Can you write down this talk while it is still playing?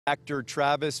Actor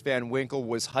Travis Van Winkle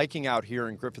was hiking out here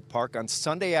in Griffith Park on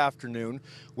Sunday afternoon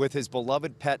with his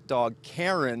beloved pet dog,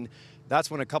 Karen. That's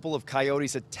when a couple of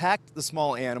coyotes attacked the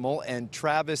small animal, and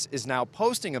Travis is now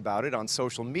posting about it on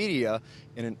social media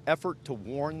in an effort to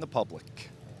warn the public.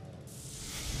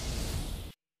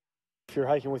 If you're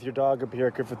hiking with your dog up here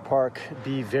at Griffith Park,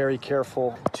 be very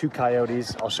careful. 2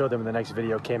 coyotes, I'll show them in the next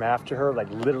video, came after her, like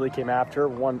literally came after her.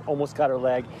 One almost got her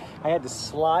leg. I had to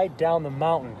slide down the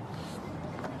mountain,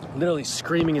 literally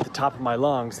screaming at the top of my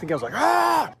lungs. I think I was like,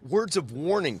 ah! Words of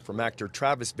warning from actor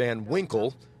Travis Van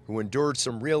Winkle, who endured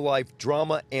some real-life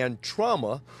drama and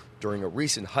trauma during a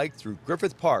recent hike through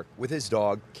Griffith Park with his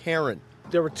dog, Karen.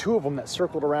 There were 2 of them that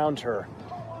circled around her,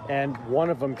 and one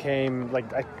of them came, like,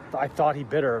 I thought he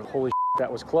bit her. Holy shit, that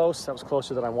was close. That was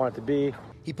closer than I wanted to be.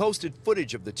 He posted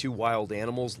footage of the 2 wild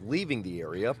animals leaving the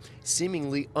area,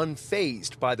 seemingly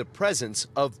unfazed by the presence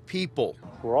of people.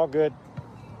 We're all good.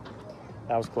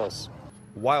 That was close.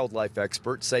 Wildlife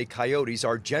experts say coyotes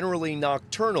are generally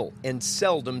nocturnal and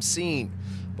seldom seen.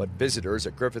 But visitors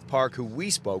at Griffith Park who we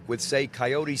spoke with say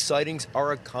coyote sightings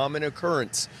are a common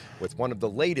occurrence, with one of the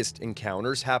latest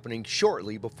encounters happening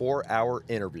shortly before our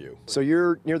interview. So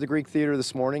you're near the Greek Theater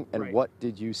this morning, and Right. What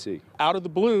did you see? Out of the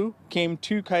blue came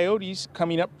 2 coyotes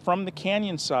coming up from the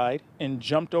canyon side and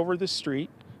jumped over the street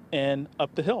and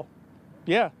up the hill.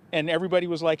 Yeah, and everybody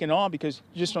was like in awe because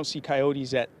you just don't see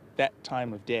coyotes at that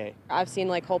time of day. I've seen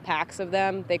like whole packs of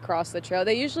them. They cross the trail.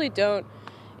 They usually don't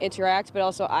interact, but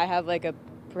also I have like a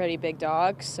pretty big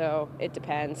dog, so it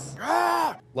depends.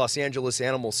 Los Angeles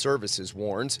Animal Services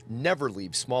warns never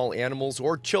leave small animals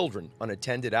or children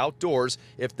unattended outdoors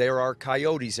if there are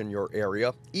coyotes in your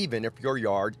area, even if your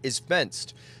yard is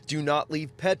fenced. Do not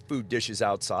leave pet food dishes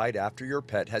outside after your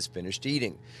pet has finished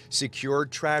eating. Secure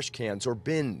trash cans or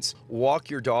bins. Walk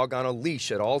your dog on a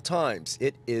leash at all times.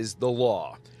 It is the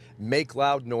law. Make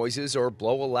loud noises or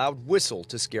blow a loud whistle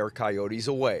to scare coyotes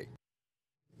away.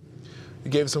 You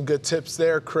gave some good tips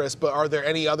there, Chris, but are there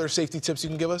any other safety tips you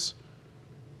can give us?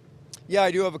 Yeah,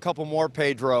 I do have a couple more,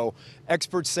 Pedro.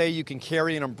 Experts say you can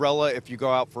carry an umbrella if you go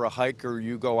out for a hike or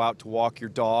you go out to walk your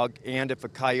dog. And if a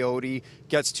coyote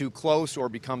gets too close or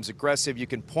becomes aggressive, you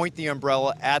can point the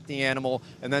umbrella at the animal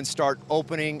and then start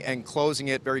opening and closing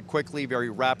it very quickly, very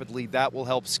rapidly. That will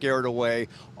help scare it away.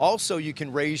 Also, you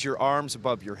can raise your arms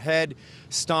above your head,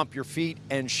 stomp your feet,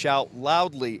 and shout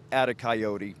loudly at a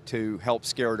coyote to help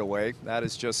scare it away. That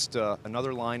is just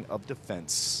another line of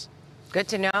defense. Good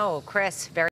to know, Chris. Very